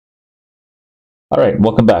All right,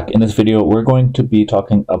 welcome back. In this video, we're going to be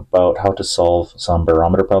talking about how to solve some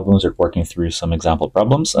barometer problems or working through some example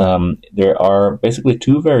problems. There are basically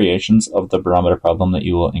two variations of the barometer problem that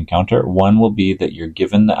you will encounter. One will be that you're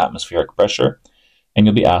given the atmospheric pressure and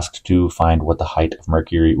you'll be asked to find what the height of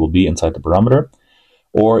mercury will be inside the barometer,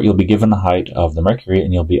 or you'll be given the height of the mercury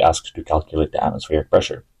and you'll be asked to calculate the atmospheric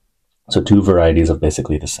pressure. So two varieties of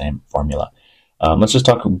basically the same formula. Let's just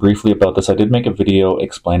talk briefly about this. I did make a video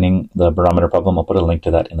explaining the barometer problem. I'll put a link to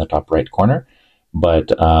that in the top right corner, but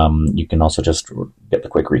you can also just get the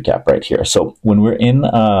quick recap right here. So when we're in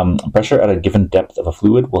pressure at a given depth of a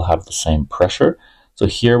fluid, we'll have the same pressure. So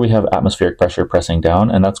here we have atmospheric pressure pressing down,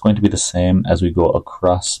 and that's going to be the same as we go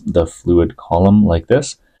across the fluid column like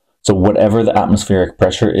this. So whatever the atmospheric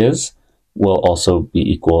pressure is will also be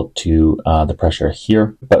equal to the pressure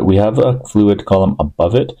here, but we have a fluid column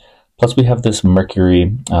above it. Plus we have this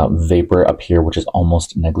mercury vapor up here, which is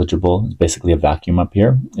almost negligible. It's basically a vacuum up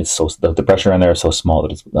here. It's the pressure in there is so small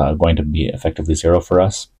that it's going to be effectively zero for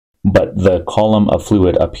us. But the column of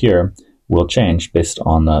fluid up here will change based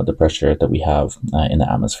on the pressure that we have in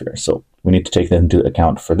the atmosphere. So we need to take that into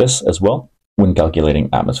account for this as well when calculating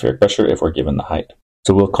atmospheric pressure if we're given the height.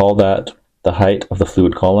 So we'll call that the height of the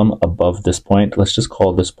fluid column above this point. Let's just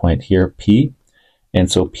call this point here P.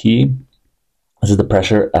 And so P, this is the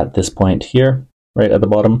pressure at this point here, right at the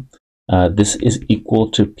bottom. This is equal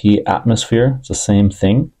to P atmosphere. It's the same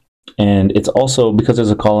thing. And it's also, because there's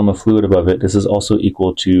a column of fluid above it, this is also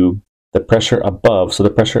equal to the pressure above. So the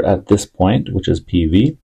pressure at this point, which is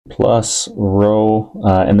PV, plus rho,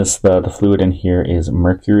 and this the fluid in here is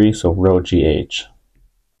mercury, so rho GH,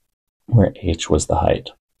 where H was the height.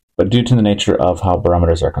 But due to the nature of how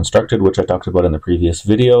barometers are constructed, which I talked about in the previous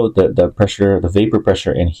video, the vapor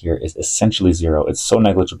pressure in here is essentially zero. It's so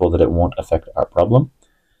negligible that it won't affect our problem.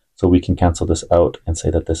 So we can cancel this out and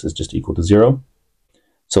say that this is just equal to zero,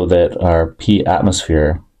 so that our P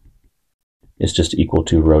atmosphere is just equal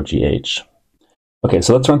to rho GH. Okay,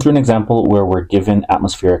 so let's run through an example where we're given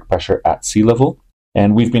atmospheric pressure at sea level.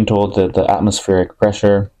 And we've been told that the atmospheric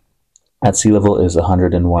pressure at sea level is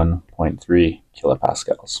 101.3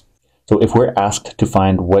 kilopascals. So if we're asked to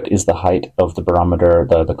find what is the height of the barometer,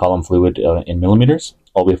 the column fluid in millimeters,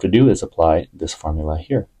 all we have to do is apply this formula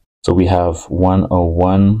here. So we have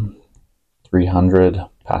 101,300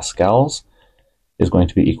 pascals is going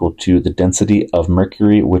to be equal to the density of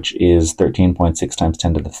mercury, which is 13.6 times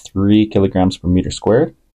 10 to the 3 kilograms per meter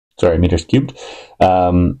squared. Sorry, meters cubed.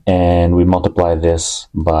 And we multiply this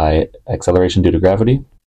by acceleration due to gravity.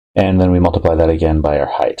 And then we multiply that again by our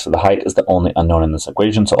height. So the height is the only unknown in this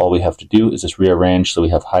equation. So all we have to do is just rearrange. So we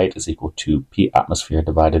have height is equal to P atmosphere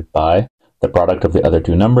divided by the product of the other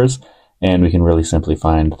two numbers. And we can really simply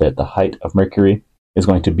find that the height of mercury is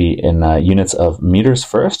going to be in units of meters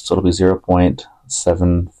first. So it'll be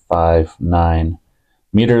 0.759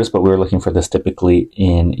 meters, but we're looking for this typically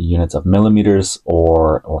in units of millimeters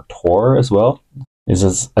or torr as well,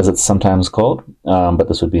 as it's sometimes called. But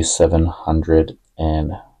this would be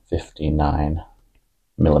 759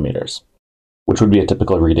 millimeters, which would be a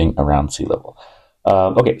typical reading around sea level.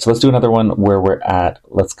 Okay, so let's do another one where we're at,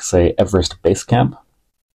 let's say, Everest Base Camp,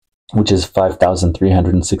 which is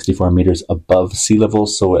 5,364 meters above sea level,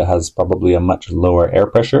 so it has probably a much lower air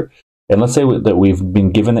pressure. And let's say that we've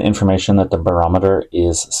been given the information that the barometer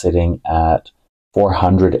is sitting at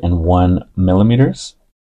 401 millimeters,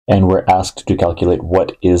 and we're asked to calculate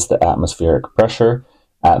what is the atmospheric pressure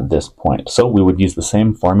at this point. So we would use the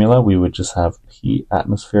same formula. We would just have P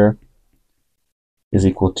atmosphere is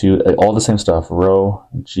equal to all the same stuff, rho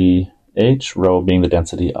GH, rho being the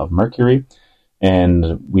density of mercury.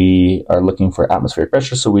 And we are looking for atmospheric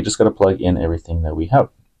pressure, so we just got to plug in everything that we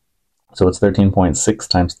have. So it's 13.6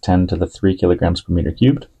 times 10 to the 3 kilograms per meter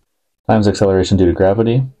cubed, times acceleration due to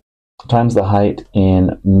gravity, times the height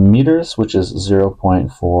in meters, which is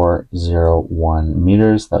 0.401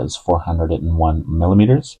 meters. That is 401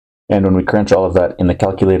 millimeters. And when we crunch all of that in the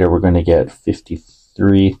calculator, we're going to get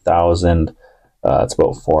 53,000, it's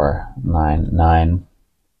about 499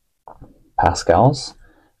 pascals,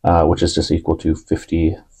 which is just equal to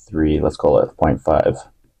 53, let's call it 0.5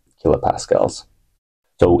 kilopascals.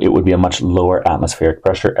 So it would be a much lower atmospheric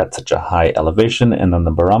pressure at such a high elevation, and then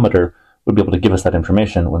the barometer would be able to give us that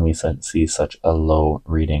information when we see such a low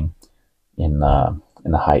reading in the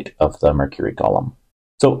height of the mercury column.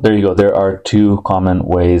 So there you go. There are two common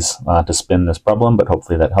ways to spin this problem, but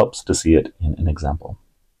hopefully that helps to see it in an example.